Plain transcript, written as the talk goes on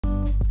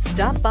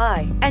Stop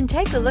by and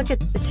take a look at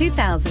the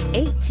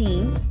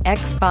 2018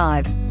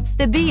 X5.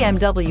 The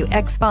BMW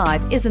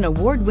X5 is an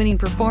award-winning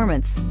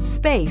performance,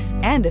 space,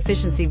 and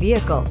efficiency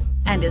vehicle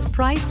and is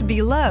priced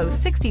below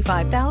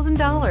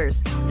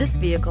 $65,000. This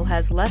vehicle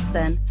has less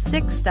than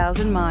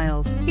 6,000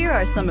 miles. Here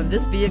are some of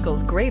this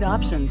vehicle's great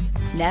options: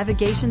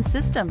 navigation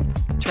system,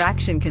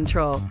 traction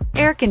control,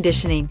 air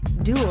conditioning,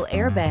 dual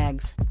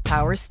airbags,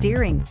 power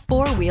steering,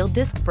 four-wheel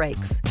disc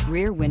brakes,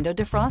 rear window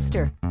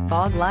defroster,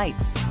 fog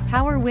lights,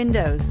 power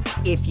windows.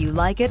 If you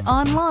like it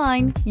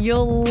online,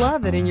 you'll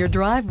love it in your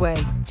driveway.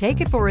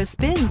 Take it for a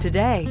spin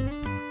today.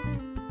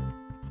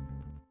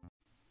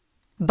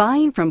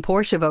 Buying from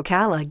Porsche of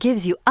Ocala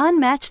gives you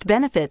unmatched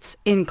benefits,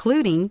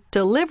 including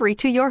delivery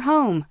to your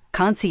home,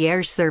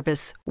 concierge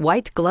service,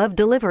 white glove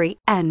delivery,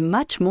 and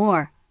much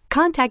more.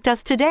 Contact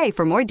us today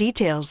for more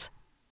details.